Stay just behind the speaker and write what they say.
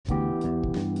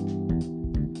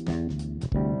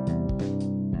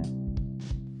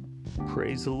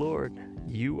Praise the Lord.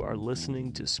 You are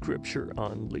listening to Scripture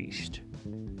Unleashed.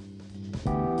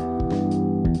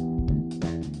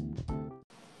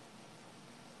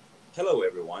 Hello,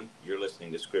 everyone. You're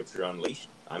listening to Scripture Unleashed.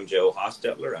 I'm Joe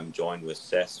Hostetler. I'm joined with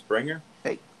Seth Springer.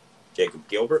 Hey. Jacob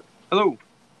Gilbert. Hello.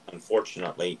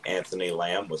 Unfortunately, Anthony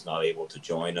Lamb was not able to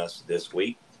join us this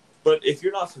week. But if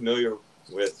you're not familiar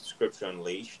with Scripture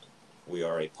Unleashed, we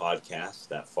are a podcast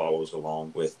that follows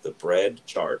along with the Bread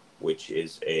chart, which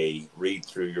is a read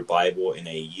through your Bible in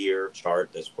a year chart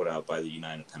that's put out by the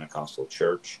United Pentecostal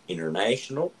Church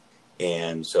International.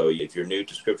 And so if you're new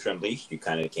to Scripture Unleashed, you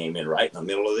kind of came in right in the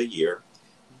middle of the year.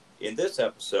 In this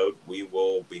episode, we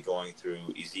will be going through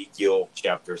Ezekiel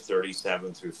chapter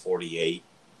 37 through 48,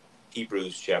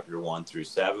 Hebrews chapter 1 through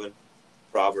 7,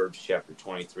 Proverbs chapter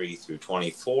 23 through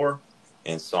 24,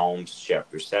 and Psalms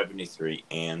chapter 73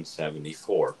 and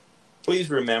 74. Please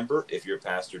remember, if your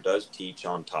pastor does teach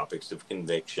on topics of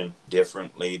conviction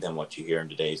differently than what you hear in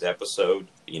today's episode,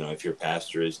 if your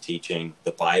pastor is teaching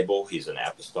the Bible, he's an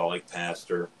apostolic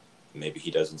pastor, maybe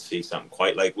he doesn't see something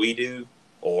quite like we do,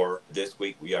 or this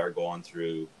week we are going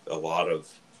through a lot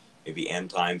of maybe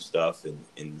end time stuff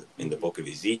in the book of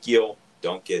Ezekiel.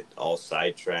 Don't get all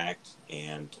sidetracked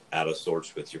and out of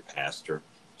sorts with your pastor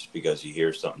just because you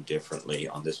hear something differently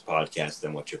on this podcast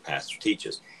than what your pastor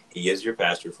teaches. He is your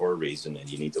pastor for a reason,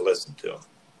 and you need to listen to him.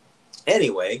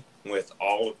 Anyway, with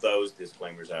all of those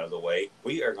disclaimers out of the way,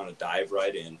 we are going to dive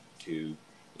right into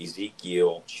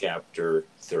Ezekiel chapter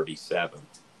 37.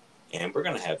 And we're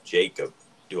going to have Jacob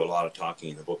do a lot of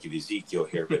talking in the book of Ezekiel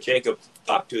here. But Jacob,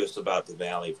 talk to us about the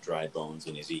Valley of Dry Bones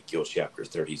in Ezekiel chapter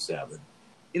 37.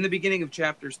 In the beginning of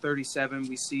chapters 37,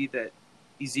 we see that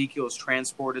Ezekiel is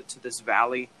transported to this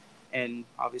valley. And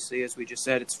obviously, as we just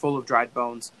said, it's full of dried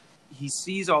bones. He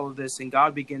sees all of this, and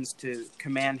God begins to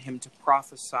command him to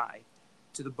prophesy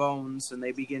to the bones, and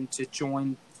they begin to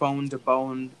join bone to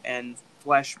bone, and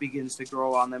flesh begins to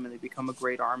grow on them, and they become a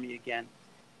great army again.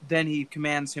 Then he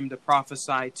commands him to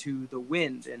prophesy to the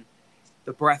wind, and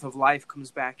the breath of life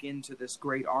comes back into this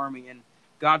great army, and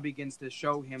God begins to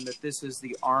show him that this is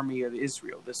the army of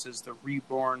Israel. This is the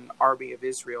reborn army of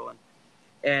Israel.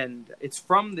 And it's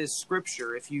from this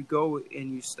scripture, if you go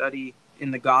and you study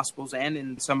in the Gospels and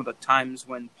in some of the times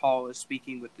when Paul is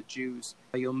speaking with the Jews,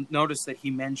 you'll notice that he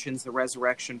mentions the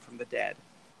resurrection from the dead.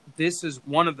 This is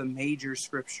one of the major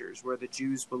scriptures where the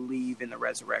Jews believe in the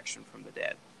resurrection from the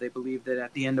dead. They believe that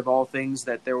at the end of all things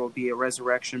that there will be a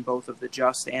resurrection both of the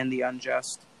just and the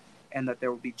unjust, and that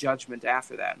there will be judgment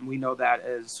after that. And we know that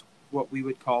as what we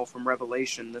would call from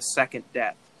Revelation the second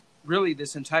death. Really,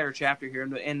 this entire chapter here,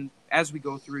 and as we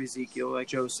go through Ezekiel, like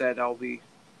Joe said, I'll be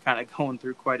kind of going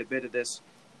through quite a bit of this.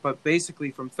 But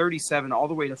basically from 37 all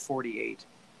the way to 48,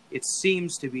 it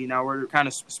seems to be, now we're kind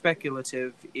of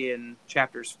speculative in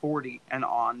chapters 40 and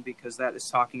on, because that is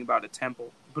talking about a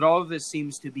temple. But all of this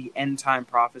seems to be end-time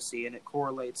prophecy, and it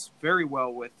correlates very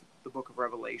well with the book of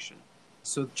Revelation.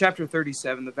 So chapter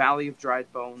 37, the Valley of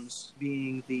Dried Bones,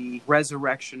 being the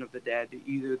resurrection of the dead.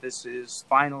 Either this is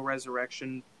final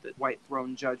resurrection, the white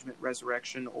throne judgment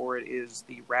resurrection, or it is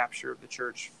the rapture of the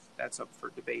church. That's up for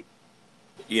debate.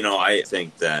 I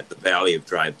think that the Valley of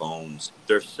Dry Bones,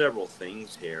 there's several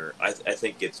things here. I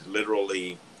think it's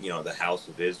literally, the house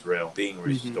of Israel being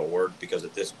restored, because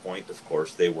at this point, of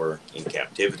course, they were in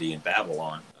captivity in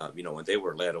Babylon. When they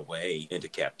were led away into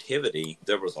captivity,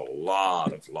 there was a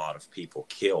lot of people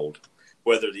killed.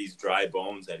 Whether these dry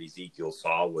bones that Ezekiel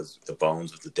saw was the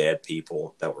bones of the dead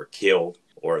people that were killed,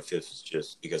 or if this was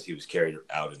just because he was carried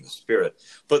out in the spirit.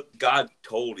 But God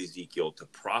told Ezekiel to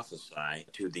prophesy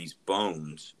to these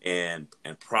bones and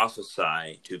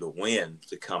prophesy to the wind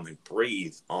to come and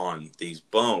breathe on these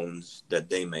bones that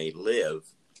they may live.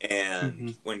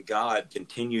 And when God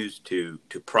continues to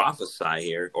prophesy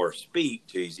here or speak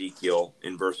to Ezekiel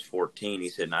in verse 14, he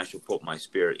said, "And I shall put my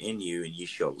spirit in you, and ye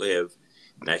shall live.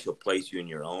 And I shall place you in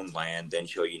your own land. Then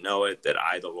shall you know it, that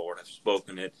I, the Lord, have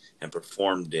spoken it and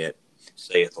performed it,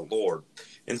 saith the Lord."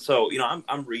 And so,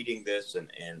 I'm reading this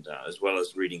and as well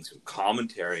as reading some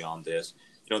commentary on this.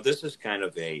 This is kind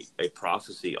of a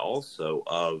prophecy also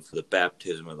of the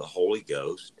baptism of the Holy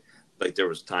Ghost. Like there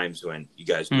was times when, you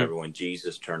guys remember when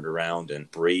Jesus turned around and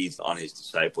breathed on his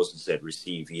disciples and said,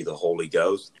 "Receive ye the Holy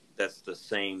Ghost." That's the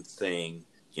same thing.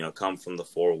 Come from the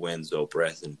four winds, O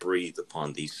breath, and breathe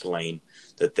upon these slain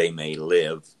that they may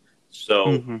live.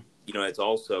 So, it's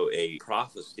also a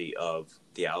prophecy of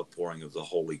the outpouring of the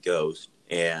Holy Ghost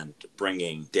and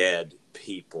bringing dead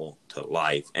people to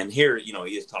life. And here,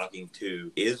 he is talking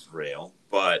to Israel,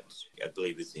 but I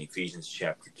believe it's in Ephesians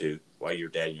chapter 2, while you're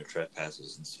dead in your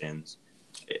trespasses and sins.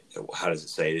 how does it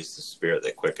say? It's the Spirit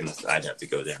that quickeneth. I'd have to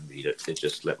go there and read it. It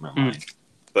just slipped my mind.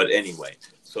 But anyway,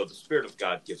 so the Spirit of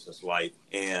God gives us life,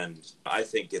 and I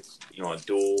think it's, a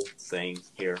dual thing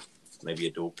here, maybe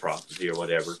a dual prophecy or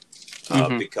whatever,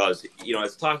 because,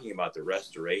 it's talking about the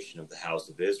restoration of the house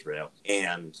of Israel,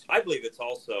 and I believe it's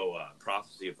also a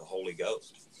prophecy of the Holy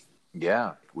Ghost.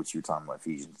 Yeah, which you're talking about,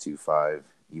 Ephesians 2:5,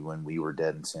 even when we were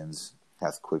dead in sins,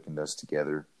 hath quickened us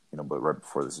together. But right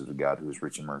before this is a God who is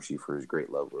rich in mercy for his great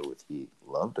love wherewith he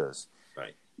loved us.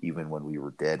 Right. Even when we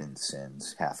were dead in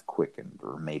sins, hath quickened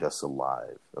or made us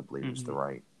alive, I believe is the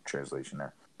right translation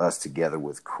there. Us together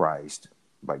with Christ,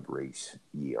 by grace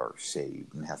ye are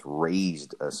saved, and hath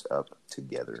raised us up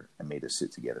together and made us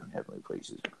sit together in heavenly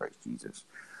places in Christ Jesus.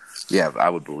 Yeah, I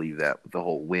would believe that with the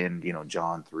whole wind,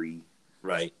 John 3.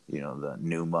 Right. The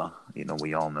pneuma,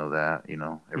 we all know that,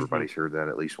 everybody's heard that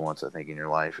at least once, I think, in your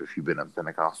life, if you've been at a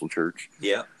Pentecostal church.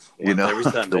 Yeah. Every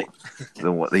Sunday.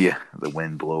 the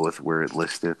wind bloweth where it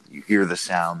listeth. You hear the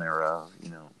sound thereof,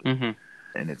 and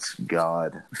it's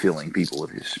God filling people with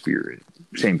his Spirit.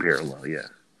 Same parallel, yeah.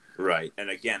 Right.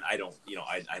 And again, I don't,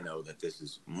 I know that this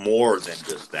is more than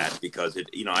just that, because it,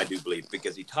 I do believe,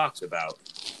 because he talks about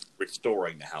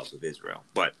restoring the house of Israel.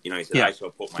 But, he said, I shall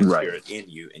put my Spirit in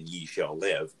you and ye shall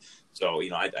live. So,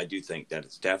 I do think that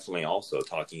it's definitely also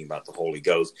talking about the Holy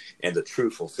Ghost, and the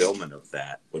true fulfillment of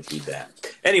that would be that.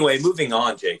 Anyway, moving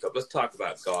on, Jacob, let's talk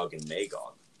about Gog and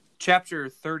Magog. Chapter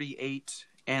 38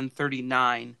 and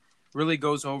 39 really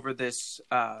goes over this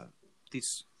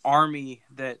army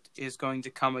that is going to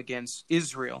come against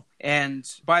Israel. And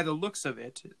by the looks of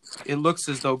it, it looks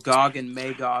as though Gog and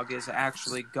Magog is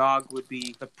actually, Gog would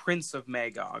be the prince of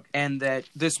Magog, and that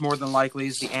this more than likely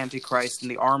is the Antichrist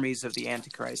and the armies of the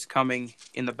Antichrist coming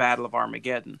in the Battle of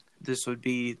Armageddon. This would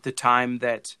be the time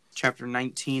that chapter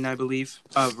 19, I believe,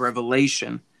 of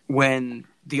Revelation, when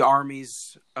the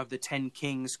armies of the 10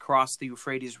 kings cross the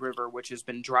Euphrates River, which has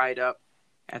been dried up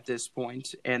at this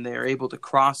point, and they're able to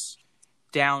cross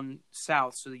down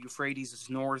south. So the Euphrates is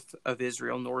north of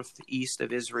Israel, northeast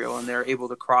of Israel, and they're able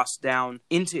to cross down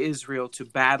into Israel to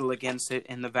battle against it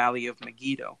in the valley of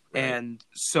Megiddo. Right. And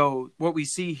so what we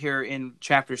see here in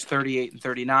chapters 38 and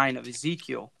 39 of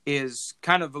Ezekiel is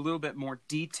kind of a little bit more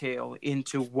detail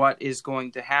into what is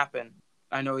going to happen.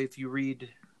 I know if you read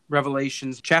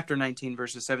Revelations chapter 19,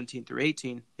 verses 17 through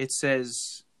 18, it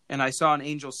says, "And I saw an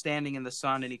angel standing in the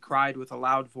sun, and he cried with a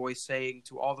loud voice, saying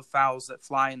to all the fowls that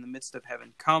fly in the midst of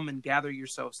heaven, Come and gather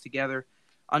yourselves together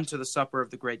unto the supper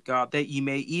of the great God, that ye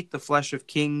may eat the flesh of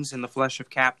kings, and the flesh of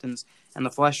captains, and the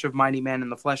flesh of mighty men,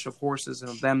 and the flesh of horses, and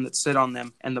of them that sit on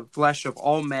them, and the flesh of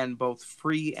all men, both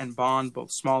free and bond,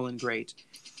 both small and great."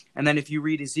 And then if you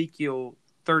read Ezekiel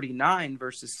 39,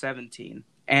 verses 17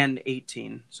 and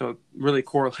 18, so it really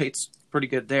correlates pretty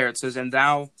good there. It says, "And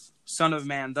thou, Son of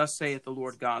man, thus saith the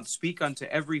Lord God, speak unto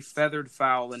every feathered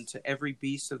fowl and to every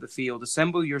beast of the field,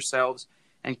 assemble yourselves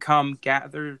and come,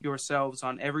 gather yourselves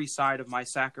on every side of my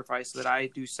sacrifice that I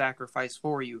do sacrifice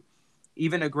for you,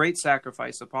 even a great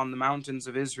sacrifice upon the mountains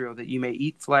of Israel, that ye may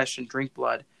eat flesh and drink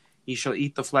blood. Ye shall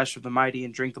eat the flesh of the mighty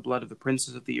and drink the blood of the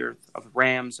princes of the earth, of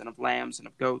rams and of lambs and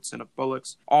of goats and of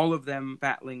bullocks, all of them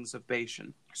fatlings of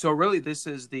Bashan." So really this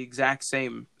is the exact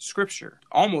same scripture,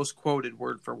 almost quoted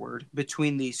word for word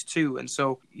between these two. And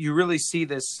so you really see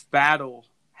this battle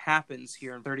happens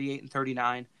here in 38 and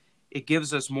 39. It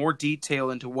gives us more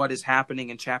detail into what is happening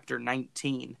in chapter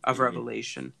 19 of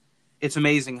Revelation. It's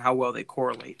amazing how well they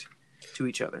correlate to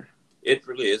each other. It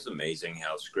really is amazing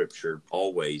how Scripture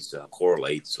always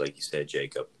correlates, like you said,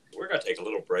 Jacob. We're going to take a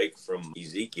little break from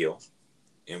Ezekiel,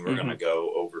 and we're going to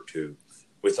go over to,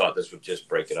 we thought this would just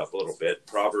break it up a little bit,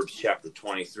 Proverbs chapter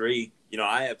 23.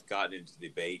 I have gotten into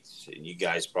debates, and you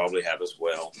guys probably have as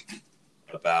well,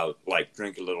 about,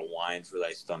 drink a little wine for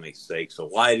thy stomach's sake. So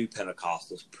why do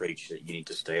Pentecostals preach that you need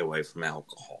to stay away from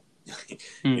alcohol?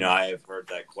 I have heard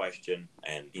that question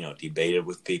and, debated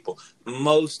with people.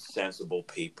 Most sensible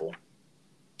people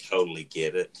totally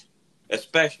get it,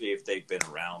 especially if they've been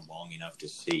around long enough to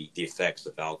see the effects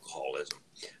of alcoholism.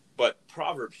 But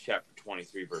Proverbs chapter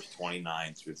 23, verse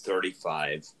 29 through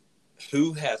 35,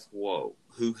 who hath woe?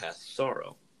 Who hath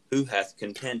sorrow? Who hath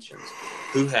contentions?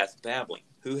 Who hath babbling?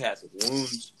 Who hath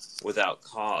wounds without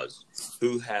cause?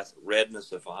 Who hath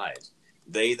redness of eyes?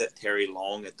 They that tarry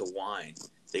long at the wine,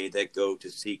 they that go to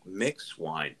seek mixed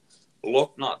wine.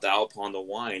 Look not thou upon the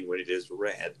wine when it is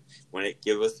red, when it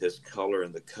giveth his color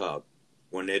in the cup,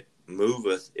 when it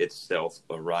moveth itself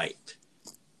aright.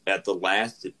 At the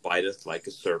last it biteth like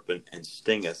a serpent, and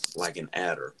stingeth like an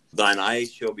adder. Thine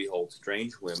eyes shall behold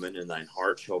strange women, and thine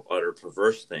heart shall utter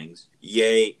perverse things.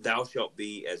 Yea, thou shalt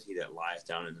be as he that lieth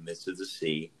down in the midst of the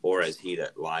sea, or as he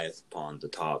that lieth upon the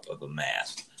top of a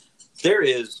mast. There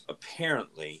is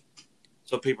apparently,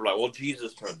 so people are like, well,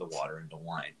 Jesus turned the water into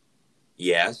wine.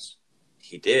 Yes,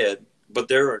 he did. But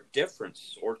there are different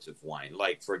sorts of wine.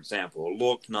 Like, for example,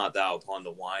 look not thou upon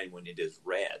the wine when it is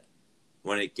red,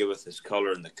 when it giveth his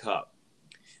color in the cup,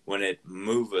 when it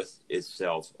moveth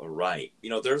itself aright.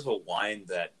 You know, there's a wine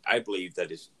that I believe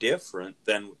that is different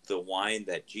than the wine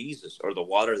that Jesus, or the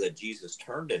water that Jesus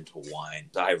turned into wine.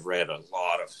 I've read a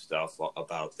lot of stuff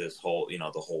about this whole, you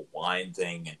know, the whole wine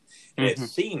thing. And it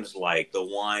seems like the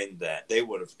wine that they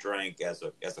would have drank as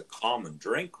a common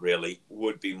drink really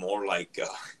would be more like, you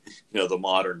know, the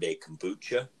modern day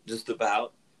kombucha, just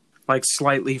about. Like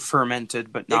slightly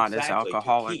fermented, but not as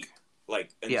alcoholic.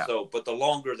 Like, and so, but the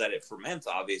longer that it ferments,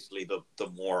 obviously, the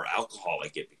more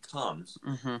alcoholic it becomes.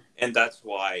 And that's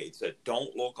why it said,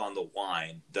 don't look on the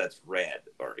wine that's red,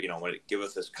 or, you know, when it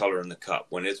giveth this color in the cup.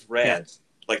 When it's red,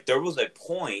 like, there was a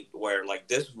point where, like,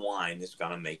 this wine is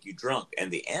going to make you drunk, and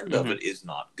the end of it is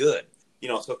not good. You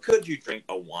know, so could you drink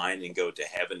a wine and go to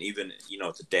heaven? Even, you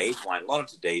know, today's wine, a lot of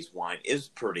today's wine is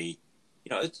pretty,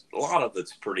 you know, it's a lot of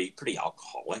it's pretty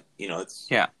alcoholic. You know,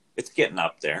 it's getting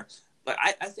up there. But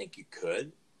I think you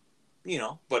could, you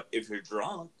know, but if you're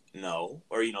drunk, no.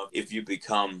 Or, you know, if you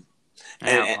become,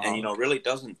 and you know, really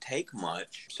doesn't take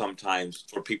much sometimes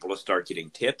for people to start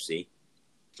getting tipsy.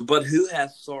 But who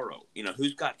hath sorrow? You know,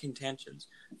 who's got contentions?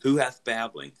 Who hath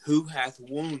babbling? Who hath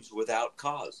wounds without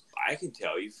cause? I can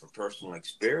tell you from personal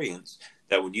experience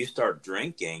that when you start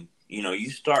drinking, you know,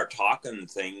 you start talking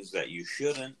things that you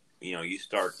shouldn't. You know, you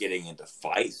start getting into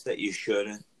fights that you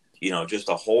shouldn't. You know, just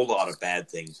a whole lot of bad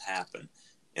things happen.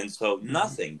 And so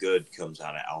nothing good comes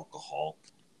out of alcohol.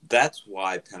 That's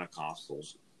why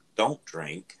Pentecostals don't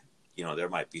drink. You know, there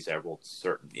might be several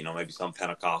certain, you know, maybe some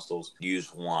Pentecostals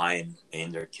use wine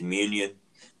in their communion.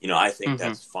 You know, I think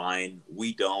that's fine.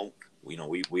 We don't. You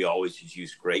know, we always just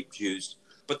use grape juice.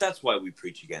 But that's why we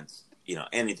preach against, you know,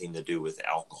 anything to do with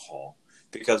alcohol.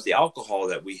 Because the alcohol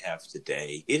that we have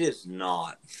today, it is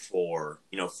not for,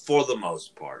 you know, for the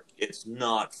most part, it's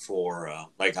not for,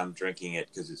 like I'm drinking it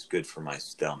because it's good for my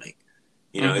stomach.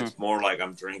 You know, it's more like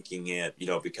I'm drinking it, you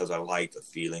know, because I like the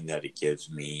feeling that it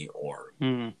gives me, or,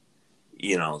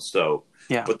 you know, so,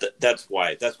 but that's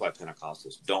why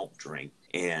Pentecostals don't drink.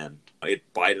 And it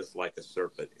biteth like a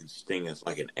serpent and stingeth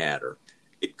like an adder.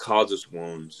 It causes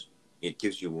wounds. It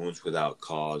gives you wounds without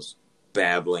cause.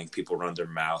 Babbling, people run their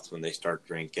mouth when they start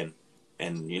drinking,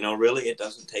 and you know, really, it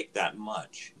doesn't take that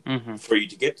much for you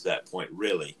to get to that point,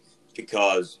 really,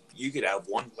 because you could have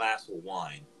one glass of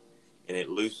wine, and it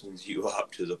loosens you up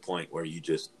to the point where you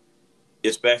just,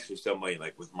 especially somebody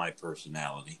like with my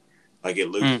personality, like it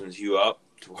loosens you up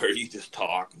to where you just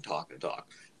talk and talk and talk,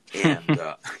 and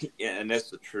and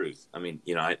that's the truth. I mean,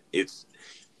 you know, it's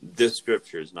this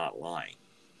scripture is not lying,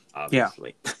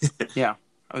 obviously. Yeah.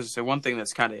 I was going to say, one thing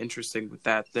that's kind of interesting with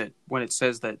that when it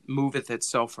says that moveth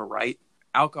itself aright,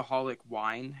 alcoholic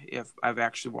wine, if I've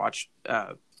actually watched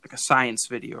like a science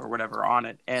video or whatever on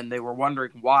it, and they were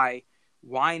wondering why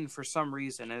wine, for some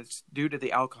reason, and it's due to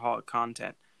the alcoholic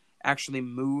content, actually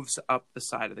moves up the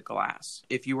side of the glass.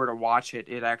 If you were to watch it,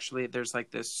 it actually, there's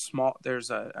like this there's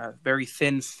a very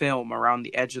thin film around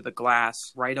the edge of the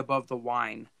glass right above the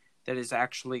wine that is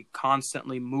actually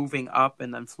constantly moving up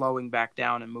and then flowing back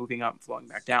down and moving up and flowing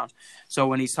back down. So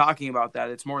when he's talking about that,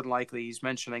 it's more than likely he's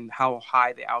mentioning how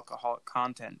high the alcoholic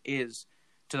content is,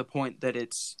 to the point that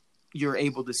you're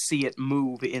able to see it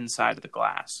move inside of the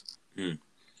glass.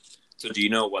 So do you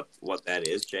know what that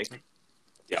is, Jacob?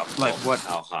 Yeah, like what?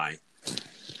 How high?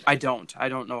 I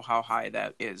don't know how high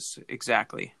that is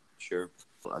exactly. Sure.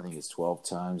 I think it's 12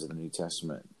 times in the New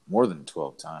Testament, more than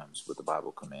 12 times, but the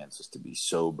Bible commands us to be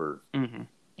sober and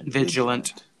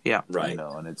vigilant. Yeah. Right. You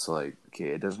know, and it's like, okay,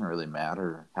 it doesn't really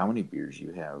matter how many beers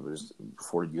you have.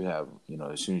 Before you have, you know,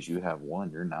 as soon as you have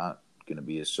one, you're not going to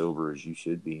be as sober as you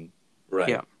should be. Right.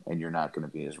 Yeah. And you're not going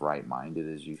to be as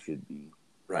right-minded as you should be.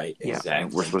 Right. Yeah. Exactly.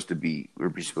 And we're supposed to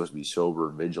be sober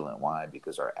and vigilant. Why?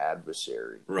 Because our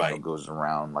adversary goes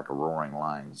around like a roaring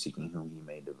lion, seeking whom he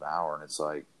may devour. And it's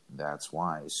like, that's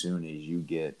why as soon as you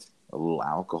get a little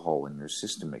alcohol in your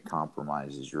system, it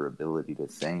compromises your ability to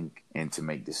think and to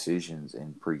make decisions,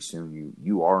 and pretty soon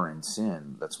you are in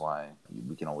sin. That's why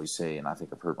we can always say, and I think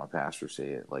I've heard my pastor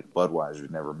say it, like Budweiser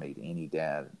never made any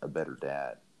dad a better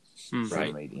dad. Right.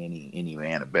 Never made any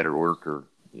man a better worker.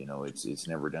 You know, it's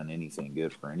never done anything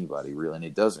good for anybody, really, and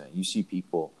it doesn't. You see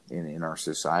people in our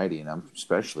society, and I'm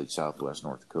especially Southwest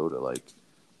North Dakota. Like,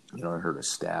 you know, I heard a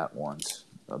stat once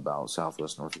about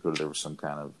Southwest North Dakota. There was some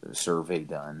kind of survey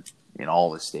done in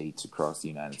all the states across the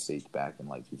United States back in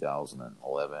like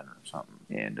 2011 or something.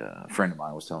 And a friend of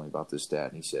mine was telling me about this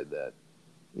stat, and he said that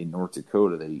in North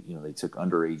Dakota, they took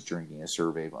underage drinking, a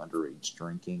survey of underage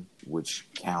drinking, which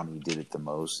county did it the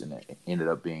most, and it ended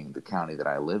up being the county that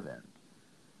I live in.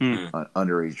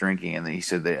 Underage drinking, and then he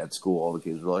said they at school, all the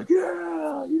kids were like,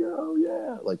 yeah, you know,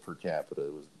 yeah, like per capita,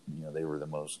 it was, you know, they were the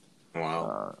most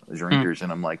drinkers,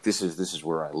 and I'm like, this is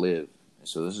where I live,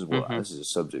 so this is what this is a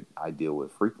subject I deal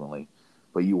with frequently.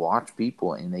 But you watch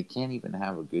people, and they can't even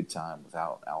have a good time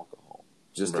without alcohol.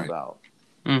 Just about.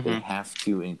 They have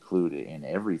to include it in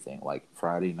everything. Like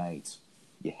Friday nights,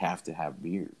 you have to have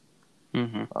beer.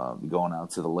 Going out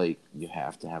to the lake, you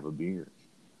have to have a beer.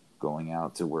 Going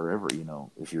out to wherever, you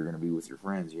know, if you're going to be with your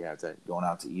friends, you have to. Going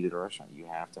out to eat at a restaurant, you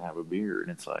have to have a beer.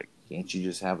 And it's like, can't you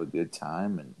just have a good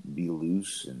time and be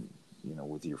loose and, you know,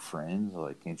 with your friends?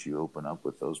 Like, can't you open up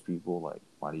with those people? Like,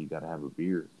 why do you got to have a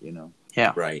beer? You know?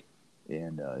 Yeah. Right.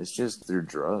 And it's just their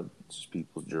drug. It's just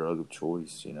people's drug of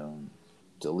choice, you know.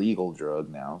 It's a legal drug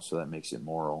now, so that makes it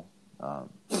moral.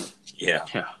 Yeah.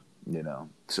 You know,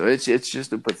 so it's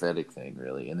just a pathetic thing,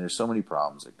 really. And there's so many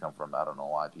problems that come from. I don't know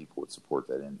why people would support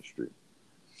that industry.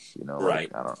 You know,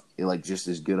 right? Like, I don't like just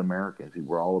as good Americans.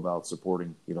 We're all about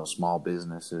supporting, you know, small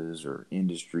businesses or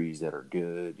industries that are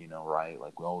good. You know, right?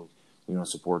 Like we don't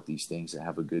support these things that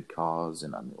have a good cause.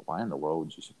 And I mean, why in the world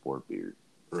would you support beer?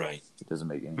 Right. It doesn't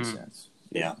make any sense.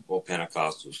 Yeah. Well,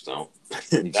 Pentecostals don't.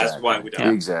 Exactly. That's why we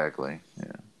don't. Exactly.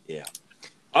 Yeah.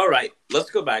 All right. Let's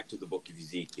go back to the book of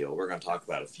Ezekiel. We're going to talk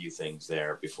about a few things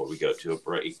there before we go to a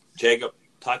break. Jacob,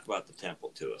 talk about the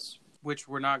temple to us. Which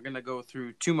we're not going to go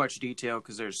through too much detail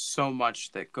because there's so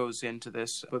much that goes into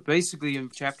this. But basically in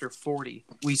chapter 40,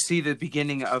 we see the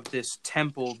beginning of this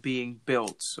temple being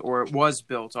built, or it was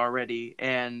built already.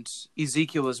 And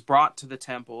Ezekiel is brought to the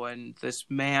temple, and this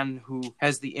man who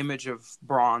has the image of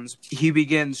bronze, he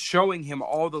begins showing him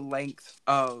all the length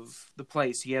of the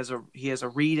place. He has a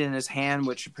reed in his hand,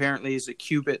 which apparently is a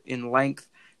cubit in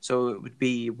length. So it would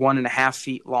be 1.5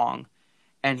 feet long.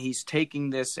 And he's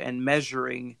taking this and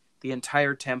measuring the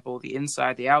entire temple, the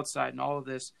inside, the outside, and all of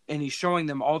this. And he's showing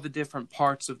them all the different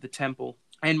parts of the temple.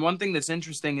 And one thing that's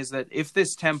interesting is that if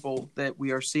this temple that we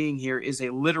are seeing here is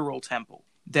a literal temple,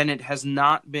 then it has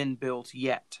not been built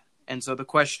yet. And so the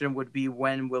question would be,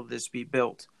 when will this be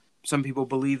built? Some people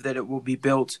believe that it will be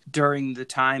built during the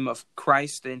time of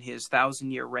Christ in his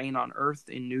 1,000-year reign on earth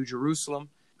in New Jerusalem.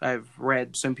 I've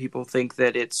read some people think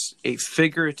that it's a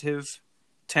figurative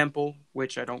temple,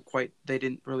 which they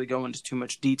didn't really go into too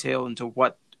much detail into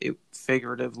what it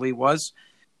figuratively was.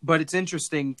 But it's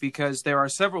interesting because there are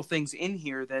several things in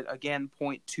here that again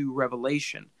point to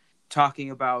Revelation, talking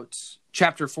about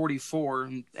chapter 44,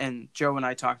 and Joe and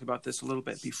I talked about this a little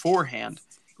bit beforehand,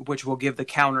 which will give the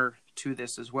counter to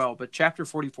this as well. But chapter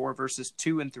 44, verses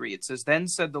 2 and 3, it says, "Then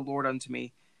said the Lord unto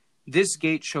me, This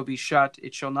gate shall be shut,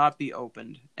 it shall not be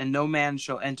opened, and no man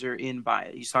shall enter in by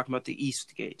it." He's talking about the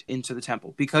east gate into the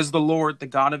temple. "Because the Lord, the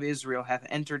God of Israel, hath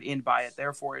entered in by it,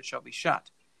 therefore it shall be shut.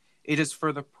 It is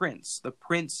for the prince. The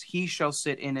prince, he shall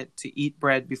sit in it to eat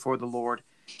bread before the Lord.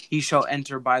 He shall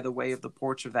enter by the way of the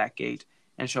porch of that gate,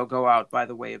 and shall go out by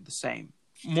the way of the same."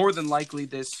 More than likely,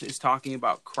 this is talking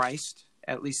about Christ,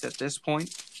 at least at this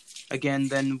point. Again,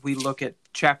 then we look at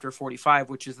chapter 45,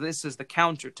 which is the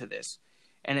counter to this.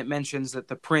 And it mentions that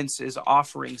the prince is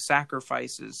offering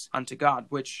sacrifices unto God,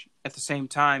 which at the same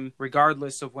time,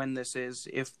 regardless of when this is,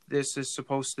 if this is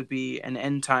supposed to be an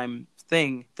end time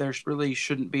thing, there really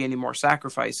shouldn't be any more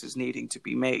sacrifices needing to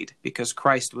be made because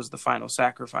Christ was the final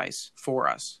sacrifice for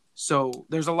us. So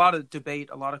there's a lot of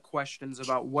debate, a lot of questions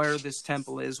about where this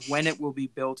temple is, when it will be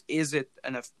built. Is it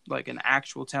an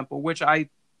actual temple, which I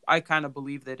kind of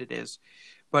believe that it is.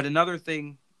 But another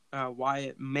thing, why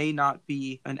it may not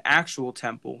be an actual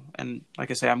temple, and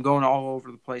like I say, I'm going all over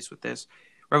the place with this.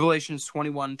 Revelations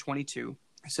 21:22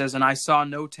 says, "And I saw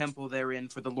no temple therein,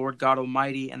 for the Lord God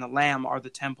Almighty and the Lamb are the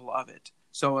temple of it."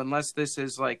 So unless this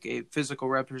is like a physical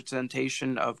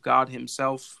representation of God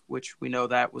himself, which we know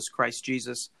that was Christ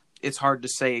Jesus, it's hard to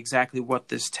say exactly what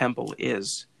this temple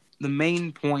is. The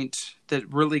main point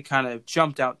that really kind of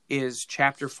jumped out is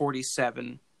chapter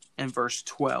 47 and verse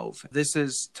 12. This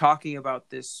is talking about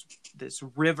this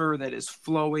river that is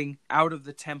flowing out of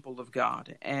the temple of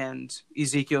God. And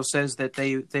Ezekiel says that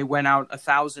they went out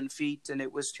 1,000 feet and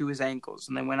it was to his ankles.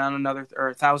 And they went out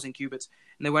 1,000 cubits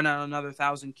And they went out another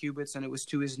 1,000 cubits, and it was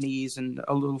to his knees, and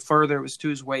a little further it was to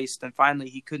his waist, and finally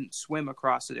he couldn't swim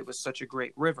across it. It was such a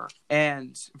great river.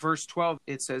 And verse 12,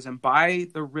 it says, "And by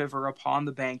the river upon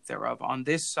the bank thereof, on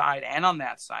this side and on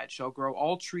that side, shall grow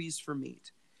all trees for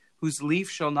meat, whose leaf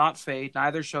shall not fade,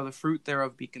 neither shall the fruit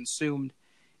thereof be consumed.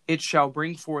 It shall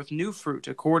bring forth new fruit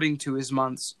according to his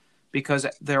months, because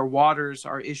their waters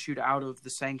are issued out of the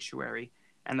sanctuary,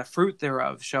 and the fruit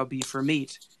thereof shall be for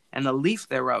meat, and the leaf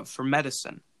thereof for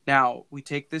medicine." Now, we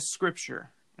take this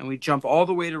scripture, and we jump all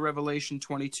the way to Revelation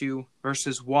 22,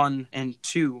 verses 1 and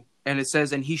 2, and it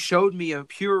says, "And he showed me a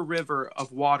pure river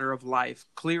of water of life,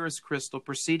 clear as crystal,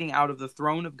 proceeding out of the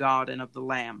throne of God and of the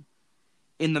Lamb.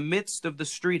 In the midst of the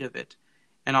street of it,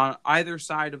 and on either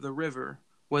side of the river,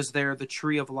 was there the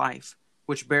tree of life,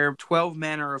 which bare 12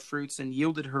 manner of fruits, and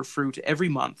yielded her fruit every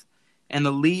month. And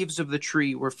the leaves of the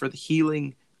tree were for the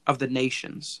healing of the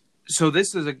nations." So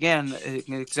this is, again,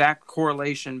 an exact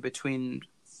correlation between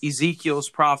Ezekiel's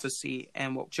prophecy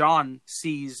and what John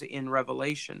sees in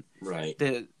Revelation. Right.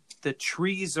 The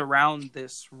trees around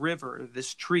this river,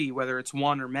 this tree, whether it's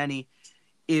one or many,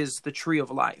 is the tree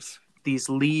of life. These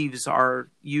leaves are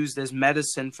used as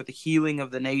medicine for the healing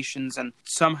of the nations, and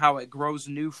somehow it grows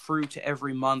new fruit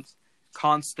every month,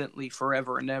 constantly,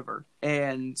 forever and ever.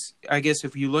 And I guess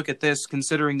if you look at this,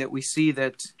 considering that we see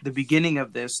that the beginning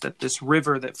of this, that this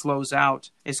river that flows out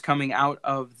is coming out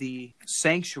of the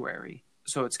sanctuary,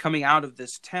 so it's coming out of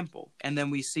this temple. And then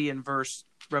we see in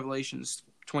Revelations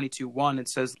 22:1, it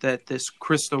says that this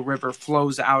crystal river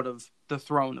flows out of the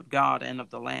throne of God and of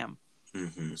the Lamb.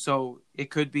 Mm-hmm. So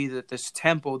it could be that this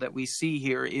temple that we see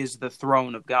here is the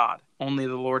throne of God. Only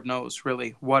the Lord knows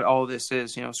really what all this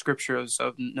is. You know, scripture is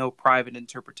of no private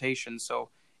interpretation, so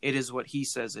it is what he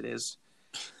says it is.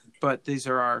 But these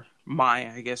are my,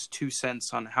 I guess, 2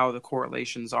 cents on how the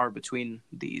correlations are between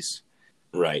these.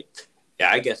 Right.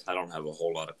 Yeah, I guess I don't have a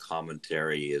whole lot of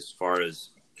commentary as far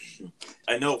as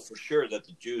I know for sure that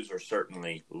the Jews are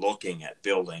certainly looking at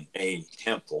building a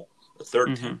temple, a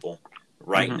third temple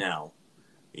right now.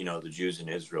 You know, the Jews in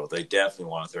Israel, they definitely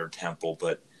want a third temple,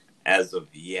 but as of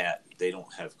yet, they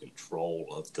don't have control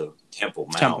of the Temple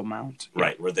Mount.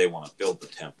 Right, where they want to build the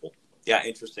temple. Yeah,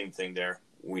 interesting thing there.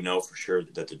 We know for sure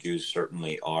that the Jews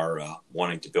certainly are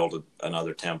wanting to build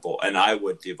another temple. And I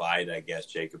would divide, I guess,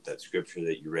 Jacob, that scripture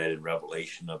that you read in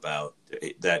Revelation about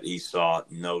that he saw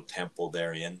no temple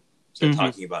therein. So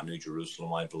talking about New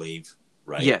Jerusalem, I believe,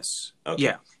 right? Yes. Okay.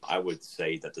 Yeah. I would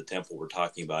say that the temple we're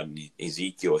talking about in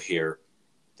Ezekiel here,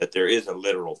 that there is a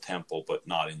literal temple, but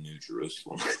not in New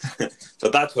Jerusalem. So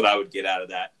that's what I would get out of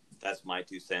that. That's my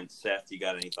 2 cents. Seth, you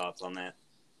got any thoughts on that?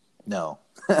 No.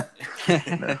 No.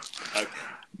 Okay.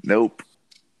 Nope.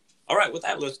 All right, with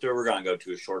that, listener, we're going to go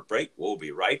to a short break. We'll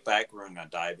be right back. We're going to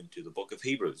dive into the book of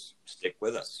Hebrews. Stick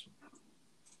with us.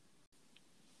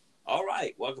 All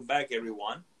right, welcome back,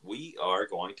 everyone. We are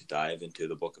going to dive into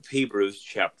the book of Hebrews,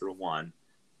 chapter 1.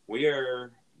 We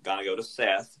are going to go to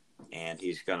Seth, and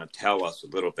he's going to tell us a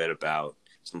little bit about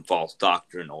some false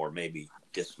doctrine, or maybe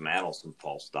dismantle some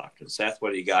false doctrine. Seth,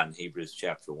 what do you got in Hebrews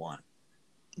chapter 1?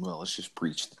 Well, let's just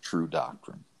preach the true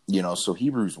doctrine. You know, so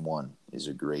Hebrews 1 is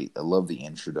I love the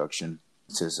introduction.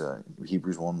 It says,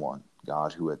 Hebrews 1:1,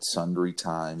 God who at sundry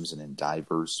times and in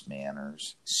diverse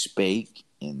manners spake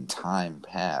in time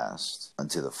past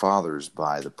unto the fathers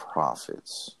by the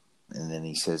prophets. And then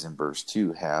he says in verse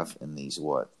 2, hath in these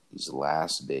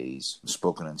last days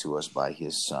spoken unto us by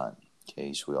his Son.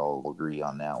 Okay, so we all agree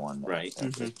on that one. Right.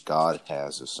 That God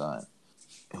has a Son,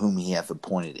 whom he hath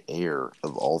appointed heir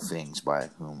of all things, by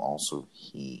whom also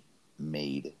he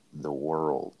made the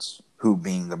worlds, who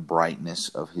being the brightness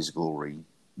of his glory,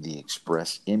 the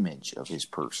express image of his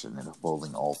person, and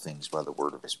upholding all things by the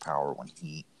word of his power, when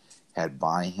he had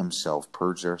by himself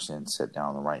purged our sins, sat down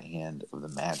on the right hand of the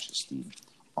majesty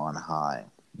on high,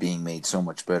 being made so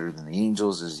much better than the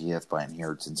angels, as he hath by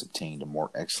inheritance obtained a more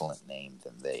excellent name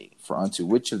than they. For unto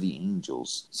which of the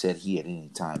angels said he at any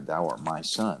time, Thou art my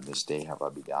son, this day have I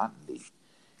begotten thee?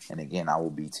 And again, I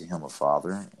will be to him a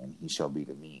father, and he shall be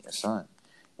to me a son.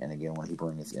 And again, when he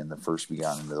bringeth in the first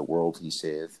begotten into the world, he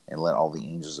saith, And let all the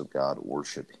angels of God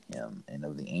worship him. And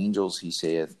of the angels he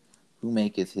saith, Who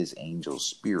maketh his angels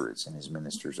spirits, and his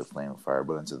ministers a flame of fire?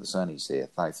 But unto the Son he saith,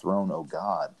 Thy throne, O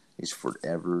God, is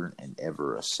forever and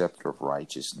ever. A scepter of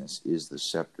righteousness is the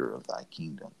scepter of thy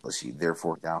kingdom. Let's see,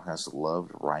 therefore thou hast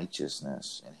loved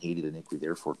righteousness and hated iniquity.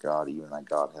 Therefore God, even thy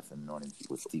God, hath anointed thee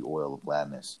with the oil of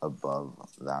gladness above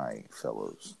thy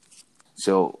fellows.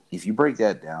 So if you break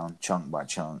that down chunk by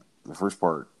chunk, the first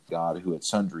part, God who at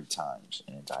sundry times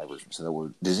and in divers. So that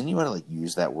word, does anybody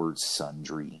use that word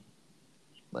sundry?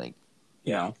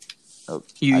 Yeah. Oh,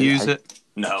 you use it?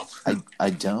 No, I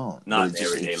don't. not in But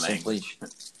everyday language.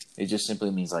 It just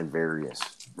simply means like various.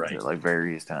 Right. Like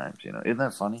various times, Isn't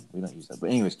that funny? We don't use that. But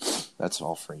anyways, that's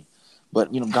all free.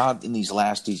 But, God in these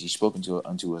last days, He's spoken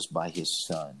unto us by His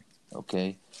Son,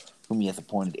 okay? Whom He hath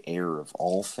appointed heir of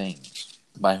all things,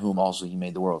 by whom also He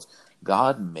made the worlds.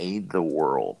 God made the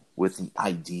world with the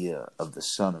idea of the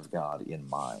Son of God in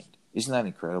mind. Isn't that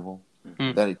incredible?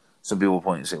 Mm-hmm. Some people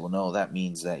point and say, well, no, that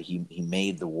means that he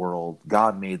made the world,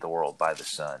 God made the world by the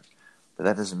Son. But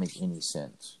that doesn't make any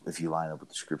sense if you line up with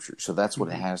the Scripture. So that's what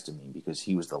it has to mean, because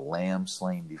He was the Lamb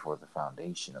slain before the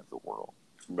foundation of the world.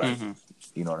 Right. Mm-hmm.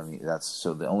 You know what I mean?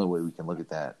 So the only way we can look at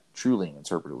that truly and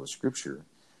interpret it with Scripture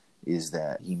is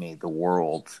that He made the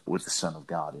world with the Son of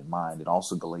God in mind. And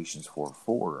also Galatians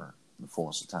 4:4, the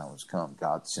fullness of time was come.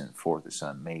 God sent forth the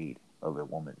Son made of a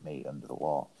woman made under the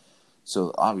law.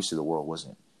 So obviously the world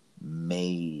wasn't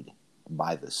made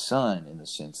by the Son in the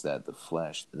sense that the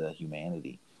flesh, the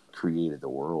humanity, created the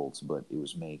worlds, but it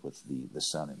was made with the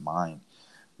Son in mind.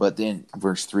 But then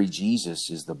verse 3, Jesus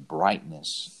is the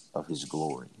brightness of His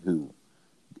glory,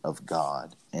 of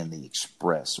God, and the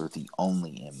express or the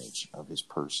only image of His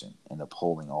person, and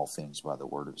upholding all things by the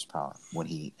word of His power. When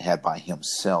He had by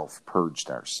Himself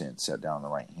purged our sins, sat down on the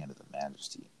right hand of the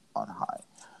Majesty on high.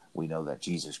 We know that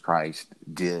Jesus Christ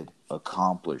did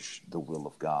accomplish the will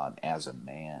of God as a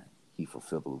man. He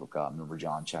fulfilled the will of God. Remember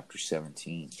John chapter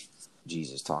 17.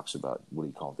 Jesus talks about what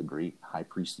He called the great high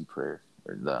priestly prayer,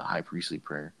 or the high priestly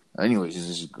prayer. Anyways, this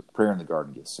is prayer in the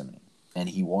Garden of Gethsemane. And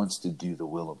He wants to do the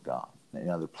will of God. In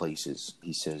other places,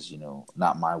 He says,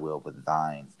 not my will, but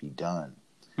thine be done.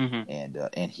 Mm-hmm.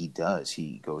 And He does.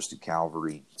 He goes to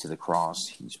Calvary, to the cross.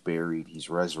 He's buried. He's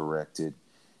resurrected.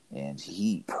 And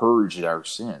He purged our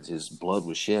sins. His blood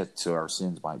was shed so our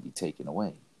sins might be taken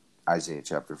away. Isaiah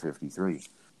chapter 53.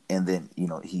 And then,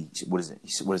 what does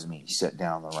it mean? He sat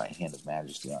down on the right hand of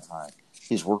Majesty on high.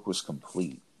 His work was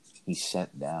complete. He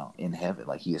sat down in heaven,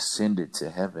 like He ascended to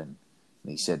heaven,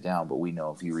 and He sat down. But we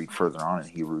know if you read further on in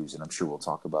Hebrews, and I'm sure we'll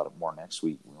talk about it more next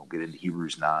week, we'll get into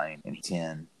Hebrews 9 and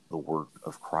 10, the work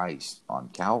of Christ on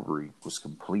Calvary was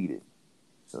completed.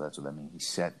 So that's what that means. He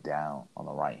sat down on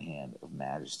the right hand of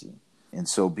Majesty. And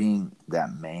so being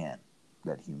that man,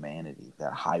 that humanity,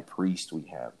 that high priest we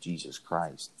have, Jesus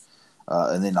Christ,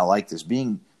 and then I like this,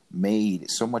 being made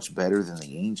so much better than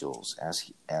the angels, as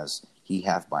he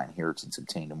hath by inheritance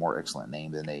obtained a more excellent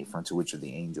name than they, for unto which of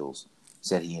the angels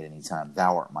said He at any time,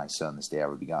 Thou art my Son, this day I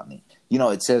have begotten thee.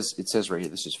 It says right here,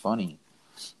 this is funny,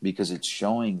 because it's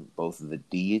showing both the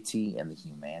deity and the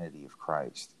humanity of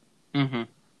Christ. Mm-hmm.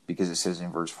 Because it says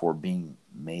in verse 4, being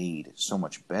made so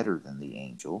much better than the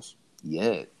angels.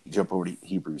 Yet, you jump over to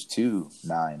Hebrews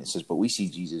 2:9, it says, but we see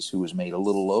Jesus, who was made a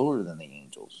little lower than the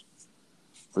angels,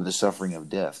 for the suffering of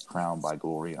death, crowned by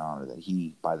glory and honor, that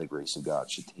He, by the grace of God,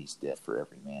 should taste death for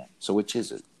every man. So which is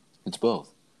it? It's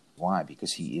both. Why?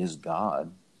 Because He is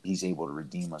God. He's able to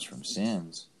redeem us from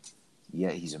sins.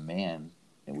 Yet He's a man,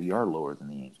 and we are lower than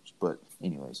the angels. But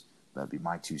anyways, that'd be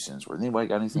my 2 cents worth. Anybody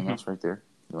got anything else right there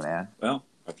you want to add? Well,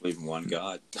 I believe in one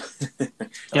God.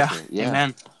 Yeah. Yeah.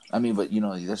 Amen. I mean, but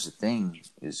that's the thing,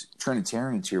 is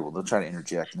Trinitarians here, they'll try to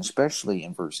interject, and especially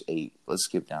in verse 8. Let's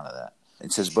skip down to that.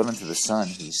 It says, but unto the Son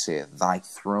He saith, Thy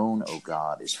throne, O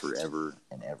God, is forever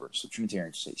and ever. So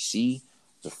Trinitarians say, see,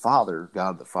 the Father,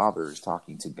 God the Father, is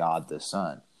talking to God the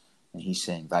Son. And He's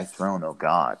saying, Thy throne, O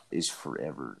God, is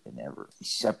forever and ever. The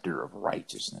scepter of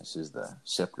righteousness is the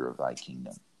scepter of Thy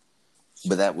kingdom.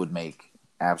 But that would make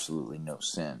absolutely no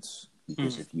sense.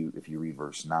 Because if you read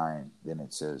verse 9, then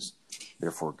it says,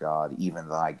 Therefore God, even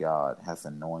Thy God, hath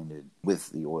anointed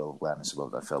with the oil of gladness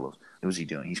above Thy fellows. What was He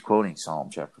doing? He's quoting Psalm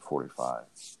chapter 45.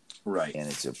 Right. And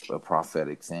it's a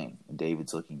prophetic thing. And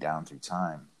David's looking down through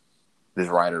time. This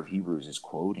writer of Hebrews is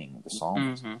quoting the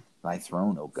psalmist. Thy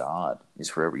throne, O God, is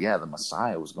forever. Yeah, the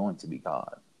Messiah was going to be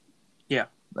God. Yeah.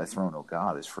 Thy throne, O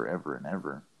God, is forever and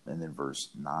ever. And then verse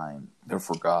 9,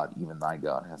 Therefore God, even Thy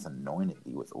God, hath anointed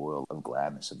Thee with oil of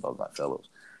gladness above Thy fellows.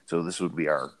 So this would be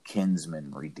our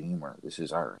kinsman redeemer. This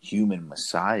is our human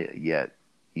Messiah, yet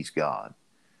He's God.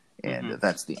 And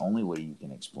that's the only way you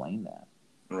can explain that.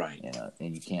 Right.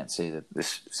 And you can't say that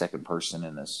this second person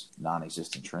in this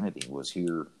non-existent Trinity was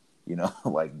here,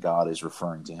 like God is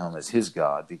referring to Him as His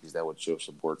God, because that would show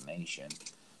subordination.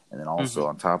 And then also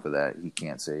on top of that, He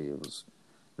can't say it was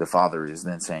the Father is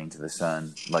then saying to the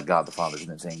Son, like God the Father is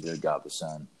then saying to God the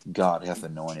Son, God hath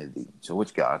anointed Thee. So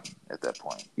which God at that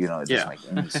point? It doesn't make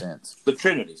any sense. The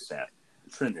Trinity set.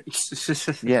 Trinity.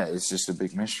 Yeah, it's just a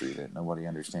big mystery that nobody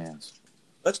understands.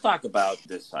 Let's talk about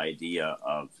this idea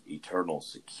of eternal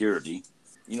security.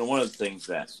 One of the things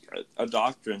that's a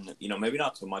doctrine, maybe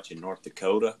not so much in North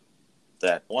Dakota,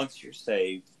 that once you're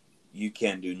saved, you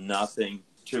can do nothing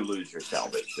to lose your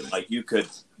salvation. Like you could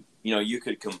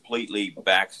completely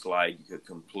backslide. You could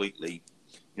completely,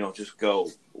 just go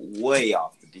way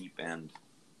off the deep end.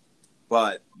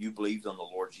 But you believed on the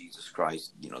Lord Jesus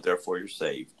Christ, therefore you're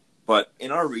saved. But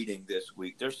in our reading this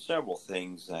week, there's several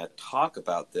things that talk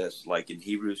about this, like in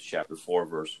Hebrews chapter 4,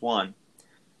 verse 1.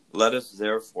 Let us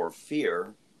therefore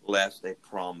fear, lest a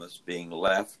promise being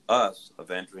left us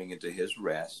of entering into his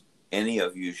rest, any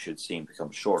of you should seem to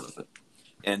come short of it.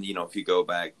 And, if you go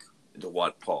back to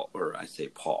what Paul,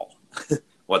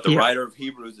 what the writer of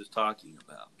Hebrews is talking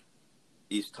about,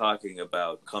 he's talking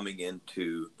about coming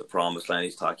into the promised land.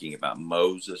 He's talking about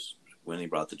Moses when he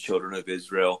brought the children of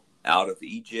Israel out of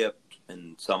Egypt,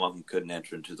 and some of them couldn't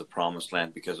enter into the promised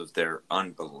land because of their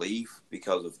unbelief,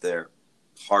 because of their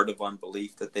heart of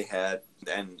unbelief that they had.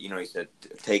 And, he said,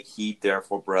 take heed,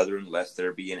 therefore, brethren, lest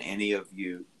there be in any of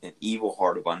you an evil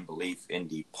heart of unbelief in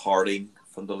departing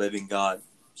from the living God.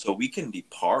 So we can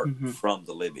depart from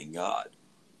the living God.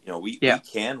 We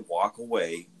can walk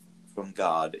away from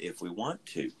God if we want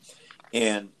to.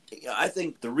 And I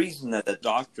think the reason that the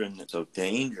doctrine is so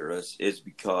dangerous is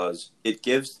because it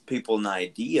gives people an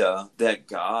idea that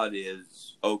God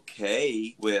is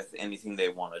okay with anything they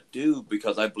want to do,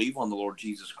 because I believe on the Lord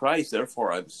Jesus Christ,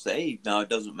 therefore I'm saved. Now, it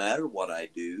doesn't matter what I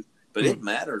do, but it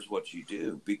matters what you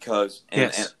do, because,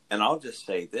 and I'll just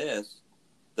say this,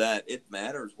 that it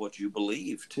matters what you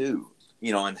believe too,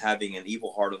 and having an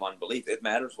evil heart of unbelief. It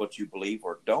matters what you believe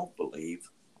or don't believe.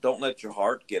 Don't let your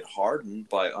heart get hardened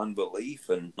by unbelief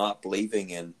and not believing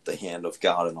in the hand of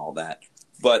God and all that.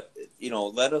 But,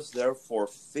 let us therefore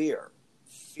fear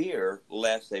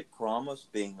lest a promise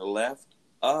being left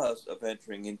us of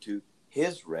entering into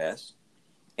his rest,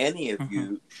 any of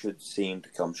you should seem to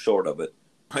come short of it.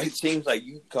 It seems like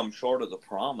you come short of the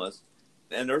promise.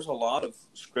 And there's a lot of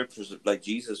scriptures, like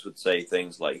Jesus would say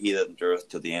things like, he that endureth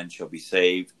to the end shall be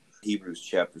saved. Hebrews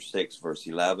chapter 6, verse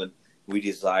 11. We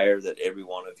desire that every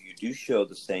one of you do show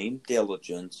the same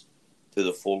diligence to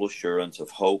the full assurance of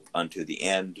hope unto the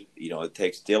end. It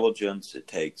takes diligence. It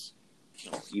takes,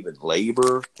 even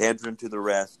labor to enter into the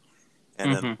rest.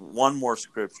 And then one more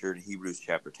scripture in Hebrews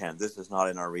chapter 10. This is not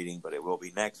in our reading, but it will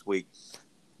be next week.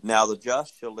 Now the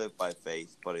just shall live by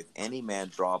faith, but if any man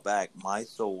draw back, my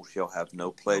soul shall have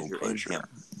no pleasure in him.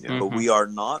 Yeah. But we are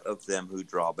not of them who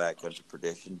draw back unto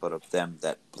perdition, but of them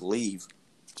that believe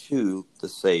to the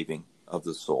saving of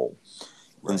the soul.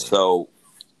 Right. And so,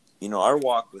 our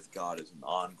walk with God is an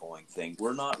ongoing thing.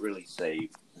 We're not really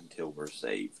saved until we're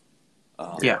saved.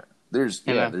 There's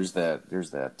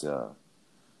that.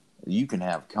 You can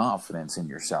have confidence in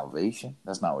your salvation.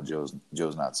 That's not what Joe's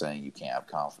not saying. You can't have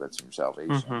confidence in your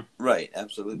salvation. Right,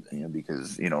 absolutely.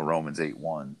 Because Romans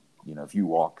 8:1. If you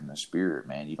walk in the Spirit,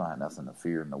 man, you don't have nothing to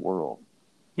fear in the world.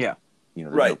 Yeah.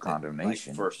 There's no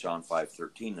condemnation. Like 1 John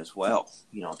 5:13 as well.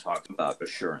 Talking about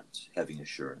assurance, having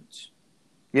assurance.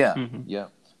 Yeah, yeah.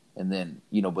 And then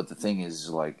but the thing is,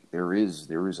 like, there is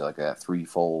like that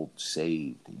threefold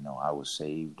saved. I was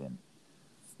saved, and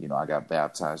I got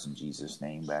baptized in Jesus'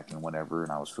 name back in whenever,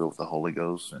 and I was filled with the Holy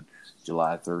Ghost on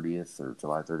July 30th or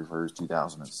July 31st,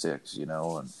 2006.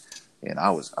 And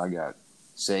I got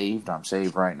saved. I'm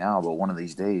saved right now, but one of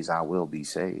these days I will be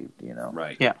saved.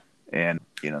 Right. Yeah. And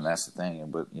that's the thing.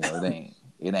 But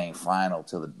it ain't final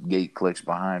till the gate clicks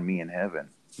behind me in heaven,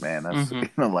 man. That's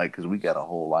because we got a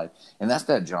whole life, and that's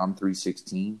that John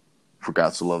 3:16. For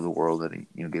God so loved the world that he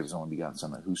gave his only begotten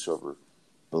Son, that whosoever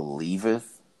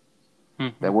believeth.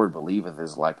 That word believeth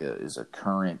is like a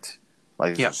current,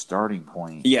 like it's a starting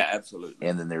point. Yeah, absolutely.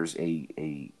 And then there's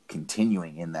a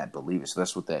continuing in that believing. So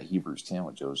that's what that Hebrews 10,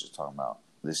 what Joe was just talking about.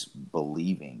 This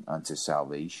believing unto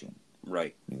salvation.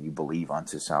 Right. You believe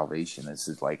unto salvation. This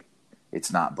is like,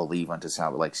 it's not believe unto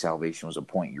salvation. Like salvation was a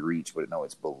point you reach, but no,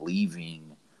 it's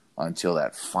believing until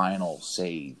that final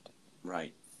saved.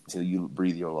 Right. Until you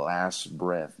breathe your last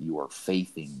breath, you are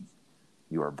faithing,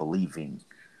 you are believing.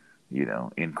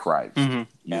 In Christ,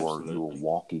 you are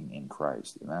walking in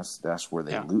Christ, and that's where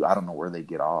they lose. I don't know where they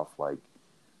get off. Like,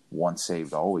 once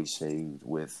saved, always saved.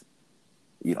 With,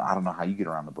 I don't know how you get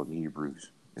around the book of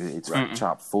Hebrews. It's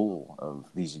chock full of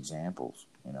these examples.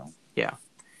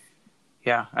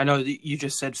 Yeah. I know that you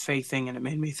just said faithing, and it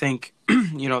made me think.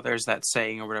 There's that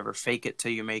saying or whatever: "Fake it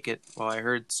till you make it." Well, I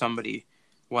heard somebody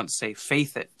once say,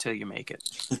 "Faith it till you make it."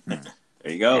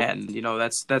 There you go. And,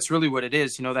 that's really what it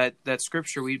is. That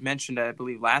scripture we mentioned, I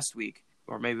believe, last week,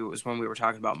 or maybe it was when we were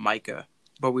talking about Micah,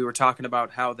 but we were talking about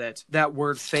how that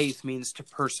word faith means to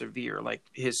persevere, like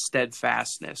his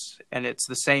steadfastness. And it's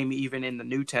the same even in the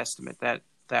New Testament, that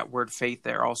that word faith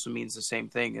there also means the same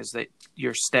thing, is that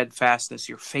your steadfastness,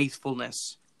 your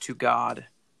faithfulness to God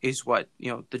is what,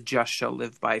 the just shall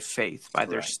live by faith, by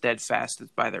their steadfastness,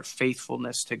 by their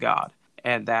faithfulness to God.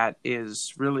 And that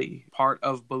is really part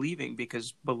of believing,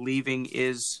 because believing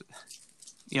is,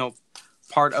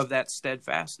 part of that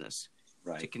steadfastness.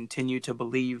 Right. To continue to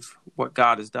believe what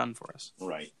God has done for us.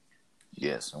 Right.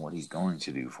 Yes, and what he's going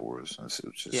to do for us. It's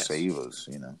just save us,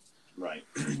 Right.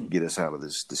 Get us out of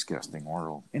this disgusting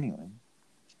world. Anyway.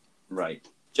 Right.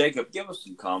 Jacob, give us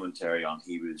some commentary on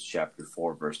Hebrews chapter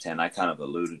 4, verse 10. I kind of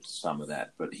alluded to some of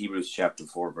that, but Hebrews chapter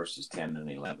 4, verses 10 and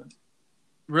 11.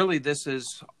 Really, this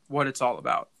is what it's all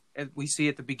about. We see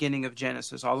at the beginning of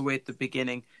Genesis, all the way at the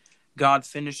beginning, God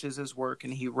finishes his work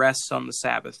and he rests on the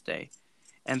Sabbath day.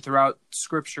 And throughout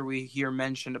Scripture, we hear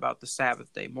mentioned about the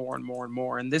Sabbath day more and more and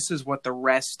more. And this is what the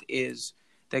rest is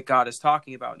that God is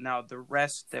talking about. Now, the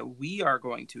rest that we are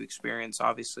going to experience,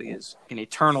 obviously, is an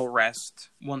eternal rest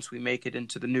once we make it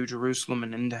into the New Jerusalem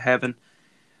and into heaven.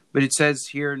 But it says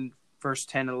here in verse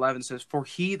 10 and 11, says, "For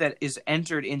he that is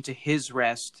entered into his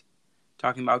rest,"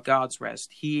 talking about God's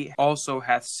rest, "he also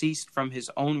hath ceased from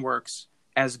his own works,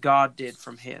 as God did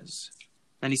from his."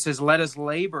 And he says, "Let us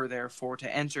labor, therefore,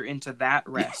 to enter into that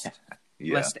rest,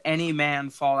 lest any man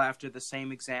fall after the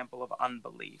same example of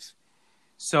unbelief."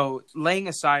 So laying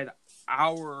aside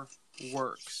our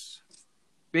works,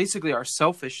 basically our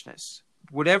selfishness,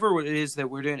 whatever it is that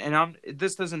we're doing, and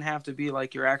this doesn't have to be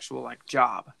like your actual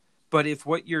job, but if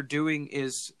what you're doing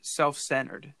is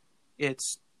self-centered,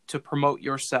 it's to promote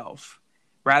yourself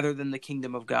rather than the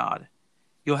kingdom of God,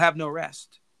 you'll have no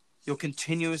rest. You'll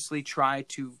continuously try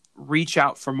to reach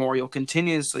out for more. You'll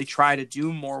continuously try to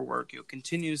do more work. You'll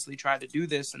continuously try to do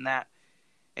this and that,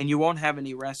 and you won't have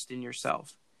any rest in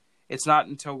yourself. It's not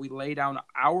until we lay down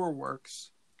our works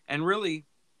and really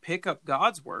pick up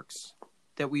God's works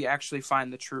that we actually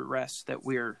find the true rest that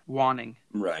we're wanting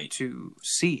to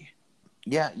see.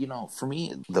 Yeah, for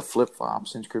me, the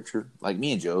flip-flops in Scripture, like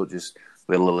me and Joe,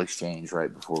 we had a little exchange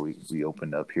right before we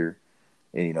opened up here.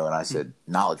 And, and I said,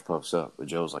 knowledge puffs up. But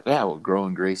Joe's like, yeah, well, grow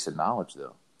in grace and knowledge,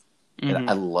 though. Mm-hmm. And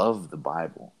I love the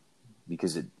Bible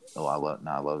because I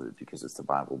love it because it's the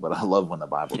Bible. But I love when the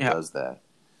Bible does that.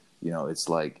 It's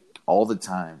like all the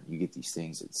time you get these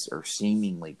things that are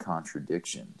seemingly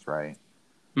contradictions, right?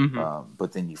 Mm-hmm.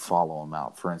 But then you follow them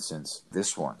out. For instance,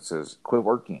 this one says, quit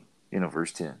working,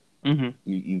 verse 10. Mm-hmm.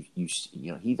 You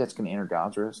he that's going to enter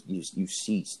God's rest, you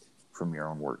ceased from your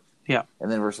own work. Yeah.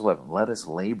 And then verse 11, let us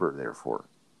labor, therefore.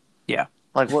 Yeah.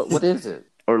 Like, what is it?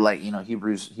 Or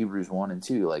Hebrews 1 and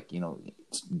 2,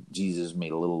 Jesus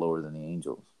made a little lower than the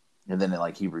angels. And then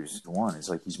Hebrews 1, it's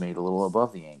like he's made a little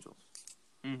above the angels.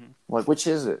 Mm-hmm. Which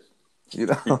is it?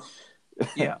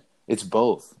 Yeah. It's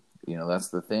both. That's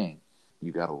the thing.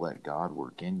 You got to let God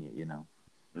work in you,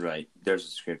 Right. There's a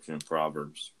scripture in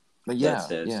Proverbs that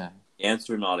says,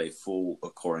 answer not a fool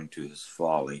according to his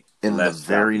folly. In the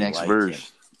very next verse.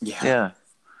 Him. Yeah.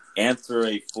 Answer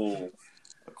a fool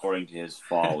according to his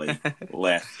folly,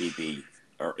 lest he be,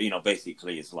 or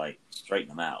basically it's like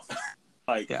straighten him out.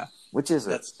 Which is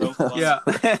that's so funny. Yeah.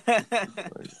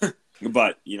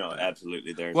 But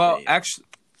absolutely, there's. Well, actually,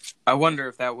 I wonder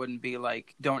if that wouldn't be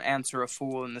don't answer a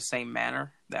fool in the same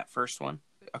manner. That first one,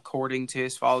 according to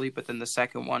his folly, but then the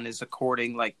second one is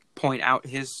according, point out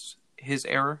his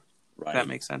error. Right. If that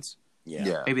makes sense.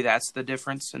 Yeah. Maybe that's the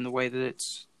difference in the way that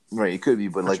it's. Right, it could be,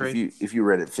 but portrayed. if you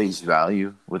read it face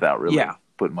value without really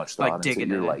putting much thought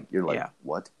into it, you're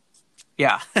what?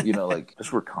 Yeah.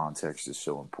 That's where context is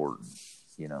so important.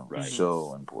 Right.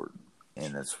 So important,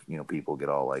 and that's people get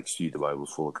all see the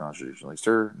Bible's full of contradictions.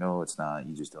 Sir, no, it's not.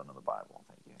 You just don't know the Bible.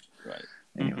 Thank you. Right.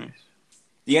 Anyways,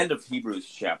 the end of Hebrews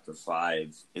chapter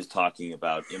 5 is talking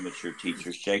about immature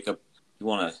teachers. Jacob, you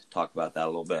want to talk about that a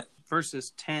little bit?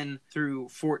 Verses 10 through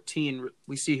 14,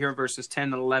 we see here in verses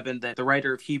 10 and 11 that the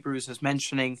writer of Hebrews is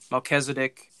mentioning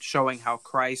Melchizedek, showing how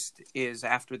Christ is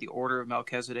after the order of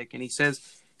Melchizedek. And he says,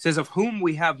 of whom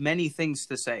we have many things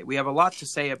to say. We have a lot to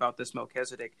say about this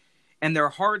Melchizedek, and they're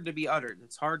hard to be uttered.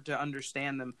 It's hard to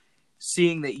understand them,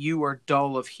 seeing that you are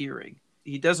dull of hearing.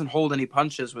 He doesn't hold any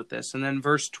punches with this. And then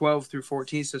verse 12 through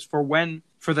 14 says,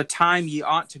 for the time ye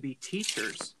ought to be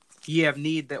teachers, ye have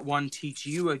need that one teach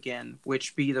you again,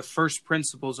 which be the first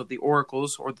principles of the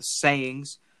oracles or the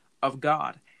sayings of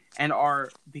God, and are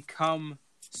become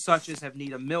such as have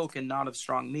need of milk and not of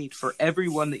strong meat. For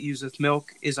everyone that useth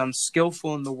milk is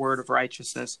unskillful in the word of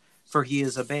righteousness, for he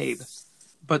is a babe.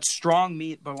 But strong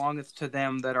meat belongeth to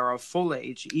them that are of full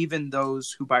age, even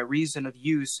those who by reason of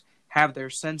use have their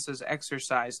senses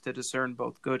exercised to discern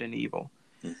both good and evil.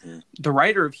 Mm-hmm. The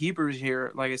writer of Hebrews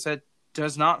here, like I said,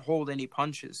 does not hold any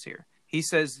punches here. He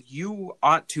says you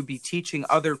ought to be teaching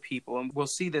other people, and we'll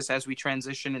see this as we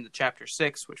transition into chapter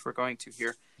 6, which we're going to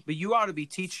here. But you ought to be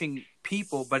teaching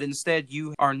people, but instead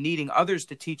you are needing others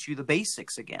to teach you the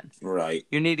basics again. Right.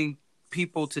 You're needing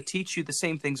people to teach you the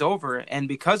same things over, and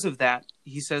because of that,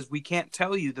 he says we can't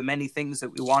tell you the many things that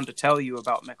we want to tell you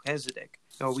about Melchizedek.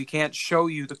 So we can't show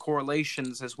you the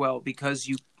correlations as well because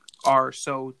you are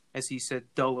so, as he said,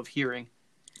 dull of hearing.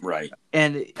 Right.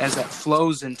 And as that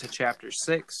flows into chapter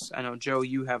 6, I know, Joe,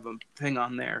 you have a thing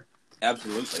on there.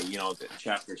 Absolutely.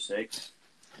 Chapter 6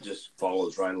 just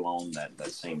follows right along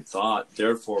that same thought.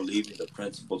 Therefore, leaving the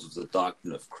principles of the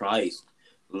doctrine of Christ,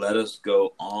 let us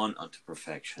go on unto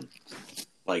perfection.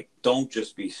 Like, don't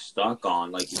just be stuck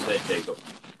on, like you said, Jacob,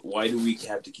 why do we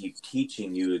have to keep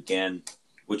teaching you again,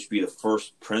 which be the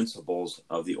first principles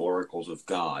of the oracles of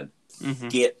God? Mm-hmm.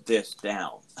 Get this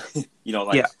down.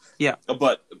 Yeah.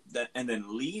 But, and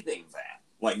then leaving that,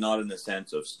 like, not in the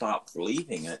sense of stop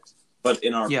believing it, but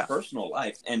in our personal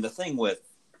life. And the thing with,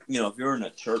 if you're in a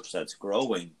church that's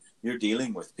growing, you're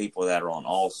dealing with people that are on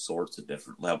all sorts of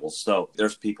different levels. So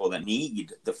there's people that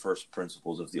need the first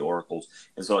principles of the oracles.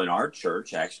 And so in our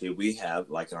church, actually, we have,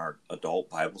 like in our adult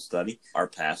Bible study, our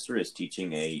pastor is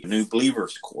teaching a new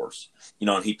believers course,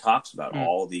 and he talks about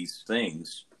all these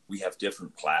things. We have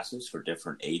different classes for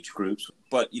different age groups.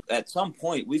 But at some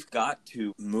point, we've got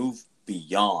to move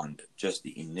beyond just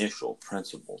the initial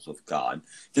principles of God.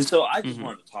 And so I just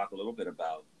wanted to talk a little bit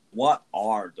about what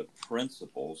are the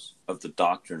principles of the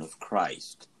doctrine of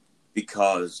Christ?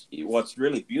 Because what's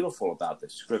really beautiful about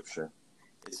this scripture,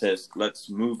 it says, let's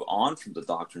move on from the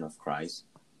doctrine of Christ,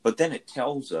 but then it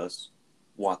tells us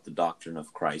what the doctrine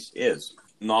of Christ is.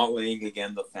 Not laying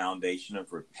again the foundation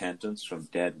of repentance from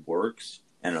dead works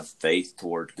and of faith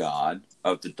toward God,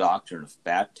 of the doctrine of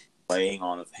baptism, laying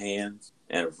on of hands,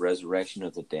 and of resurrection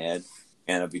of the dead,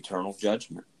 and of eternal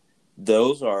judgment.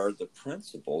 Those are the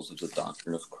principles of the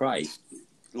doctrine of Christ.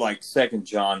 Like 2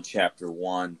 John chapter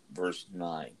 1, verse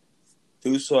 9.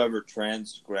 Whosoever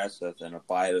transgresseth and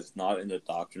abideth not in the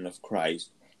doctrine of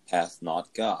Christ hath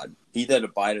not God. He that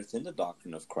abideth in the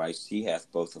doctrine of Christ, he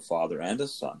hath both a Father and a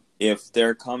Son. If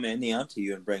there come any unto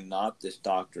you and bring not this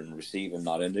doctrine, receive him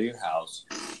not into your house,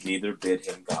 neither bid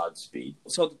him Godspeed.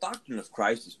 So the doctrine of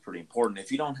Christ is pretty important.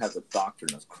 If you don't have the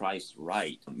doctrine of Christ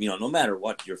right, no matter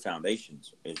what your foundation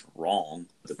is wrong,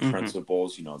 the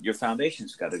principles, your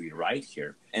foundation's got to be right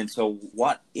here. And so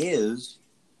what is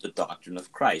the doctrine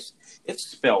of Christ? It's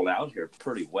spelled out here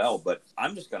pretty well, but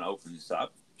I'm just going to open this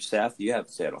up. Seth, you have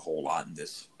said a whole lot in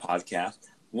this podcast.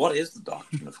 What is the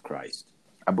doctrine of Christ?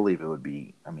 I believe it would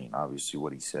be, obviously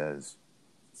what he says.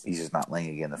 He's just not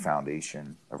laying again the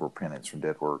foundation of repentance from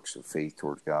dead works, of faith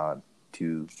towards God,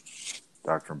 to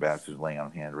doctrine of baptism, laying on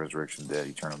of hands, resurrection of the dead,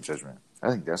 eternal judgment.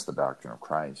 I think that's the doctrine of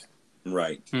Christ.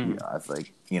 Right. I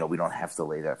think, we don't have to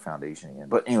lay that foundation again.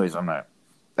 But anyways,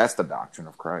 that's the doctrine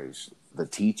of Christ. The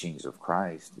teachings of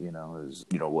Christ, is,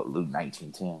 what Luke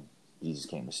 19:10. Jesus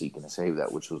came to seek and to save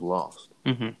that which was lost.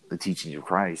 The teachings of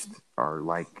Christ are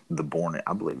like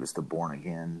I believe it's the born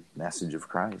again message of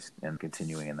Christ and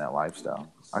continuing in that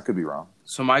lifestyle. I could be wrong.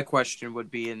 So my question would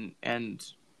be, and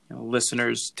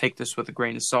listeners, take this with a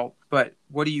grain of salt, but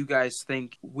what do you guys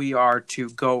think we are to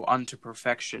go unto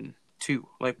perfection to?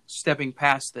 Like, stepping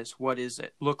past this, what does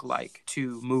it look like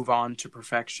to move on to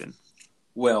perfection?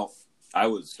 Well, I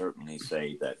would certainly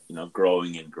say that,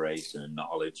 growing in grace and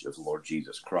knowledge of the Lord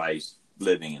Jesus Christ,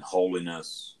 living in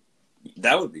holiness,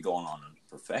 that would be going on in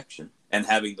perfection. And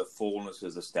having the fullness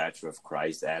of the stature of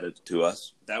Christ added to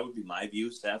us. That would be my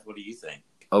view. Seth, what do you think?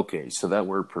 Okay, so that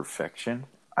word perfection,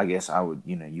 I guess I would,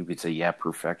 you could say,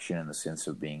 perfection in the sense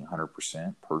of being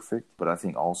 100% perfect. But I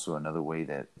think also another way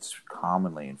that it's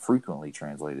commonly and frequently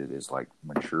translated is like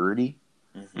maturity.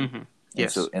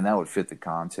 Yes. And that would fit the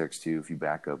context too. If you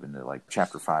back up into like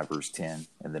chapter 5, verse 10,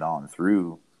 and then on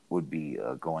through would be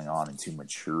going on into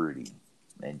maturity.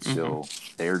 And so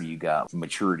there you got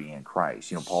maturity in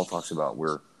Christ. Paul talks about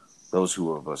where those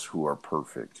of us who are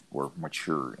perfect, we're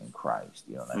mature in Christ.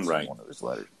 That's right. One of his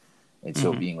letters. And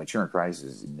so being mature in Christ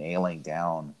is nailing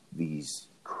down these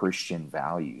Christian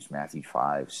values, Matthew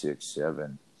 5, 6,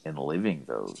 7, and living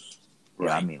those.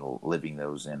 Right. Living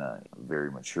those in a very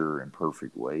mature and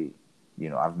perfect way.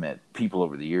 I've met people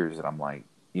over the years that I'm like,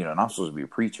 and I'm supposed to be a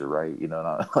preacher, right? And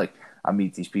I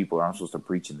meet these people and I'm supposed to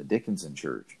preach in the Dickinson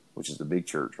church, which is the big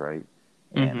church, right?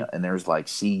 And there's like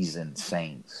seasoned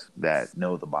saints that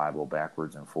know the Bible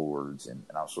backwards and forwards, and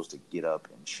I'm supposed to get up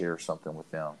and share something with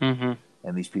them.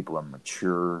 And these people are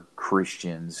mature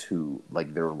Christians who,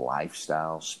 like, their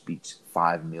lifestyle speaks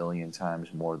 5 million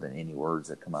times more than any words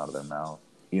that come out of their mouth.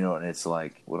 You know, and it's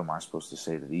like, what am I supposed to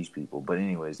say to these people? But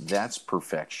anyways, that's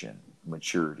perfection.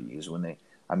 Maturity is when they,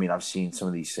 I mean, I've seen some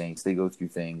of these saints, they go through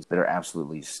things that are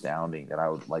absolutely astounding that I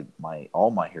would like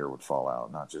all my hair would fall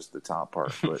out, not just the top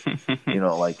part, but you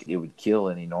know, like it would kill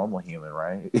any normal human,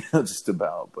 right? Just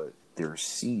about, but they're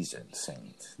seasoned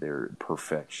saints. They're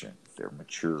perfection. They're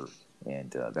mature.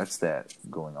 And that's that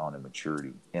going on in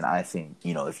maturity. And I think,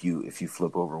 you know, if you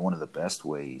flip over, one of the best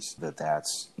ways that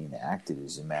that's enacted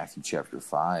is in Matthew chapter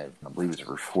 5. I believe it's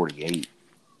verse 48.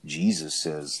 Jesus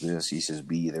says this. He says,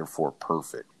 "Be ye therefore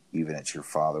perfect, even as your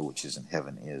Father which is in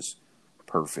heaven is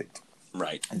perfect."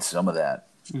 Right. And some of that,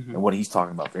 and what he's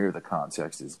talking about there, the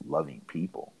context is loving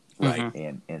people. Right.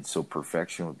 And so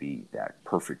perfection would be that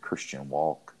perfect Christian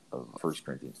walk of 1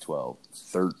 Corinthians 12,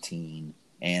 13,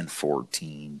 and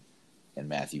 14. And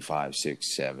Matthew 5,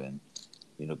 6, 7,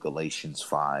 you know, Galatians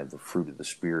 5, the fruit of the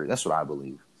Spirit. That's what I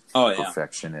believe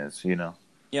perfection is, you know?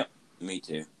 Yep, me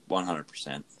too,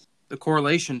 100%. The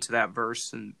correlation to that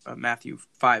verse in Matthew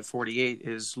 5:48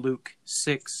 is Luke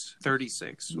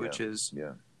 6:36, which is,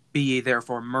 "Be ye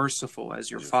therefore merciful as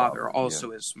your Father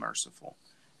also is merciful."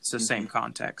 It's the same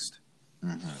context.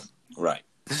 Right.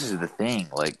 This is the thing.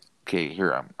 Like, okay,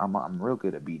 here, I'm real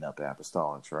good at beating up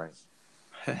apostolics, right?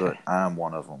 But I'm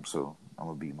one of them, so I'm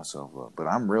going to beat myself up. But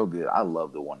I'm real good. I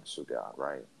love the oneness of God,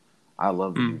 right? I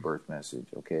love the new birth message,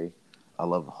 okay? I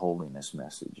love the holiness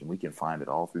message. And we can find it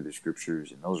all through the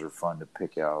scriptures, and those are fun to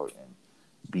pick out and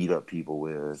beat up people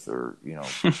with, or, you know,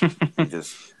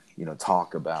 just, you know,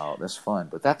 talk about. That's fun.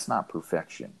 But that's not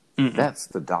perfection. That's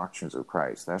the doctrines of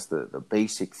Christ. That's the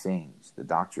basic things, the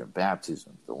doctrine of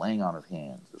baptism, the laying on of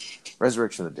hands, the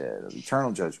resurrection of the dead, of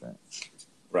eternal judgment.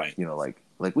 Right. You know, like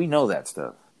we know that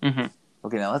stuff.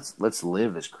 Okay, now let's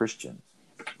live as Christians.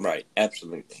 Right,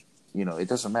 absolutely. You know, it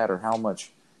doesn't matter how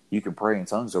much you can pray in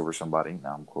tongues over somebody.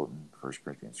 Now I'm quoting 1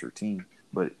 Corinthians 13.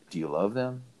 But do you love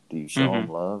them? Do you show them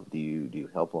love? Do you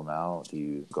help them out? Do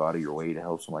you go out of your way to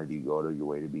help somebody? Do you go out of your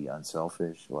way to be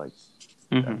unselfish? Like,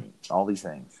 I mean, all these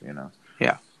things, you know?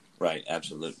 Yeah. Right,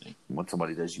 absolutely. When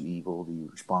somebody does you evil, do you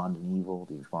respond in evil?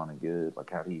 Do you respond in good?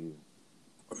 Like, how do you...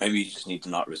 Or maybe you just need to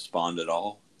not respond at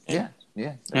all. Yeah,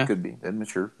 that could be. That's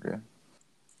mature, yeah.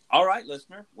 All right,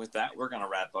 listener. With that, we're going to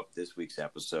wrap up this week's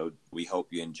episode. We hope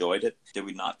you enjoyed it. Did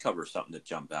we not cover something that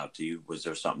jumped out to you? Was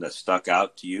there something that stuck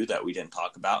out to you that we didn't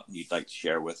talk about and you'd like to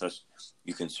share with us?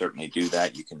 You can certainly do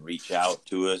that. You can reach out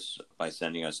to us by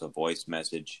sending us a voice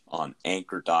message on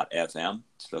anchor.fm.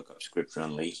 Just look up Scripture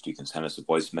Unleashed. You can send us a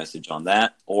voice message on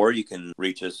that, or you can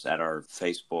reach us at our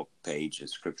Facebook page at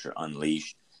Scripture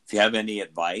Unleashed. If you have any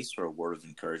advice or a word of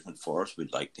encouragement for us,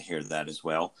 we'd like to hear that as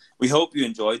well. We hope you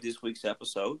enjoyed this week's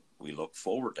episode. We look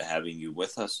forward to having you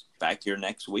with us back here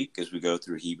next week as we go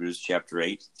through Hebrews chapter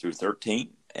 8 through 13,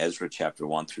 Ezra chapter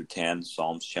 1 through 10,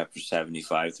 Psalms chapter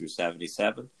 75 through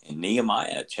 77, and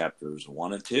Nehemiah chapters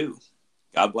 1 and 2.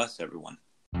 God bless everyone.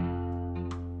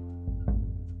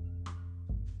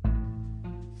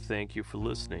 Thank you for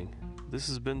listening. This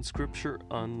has been Scripture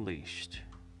Unleashed.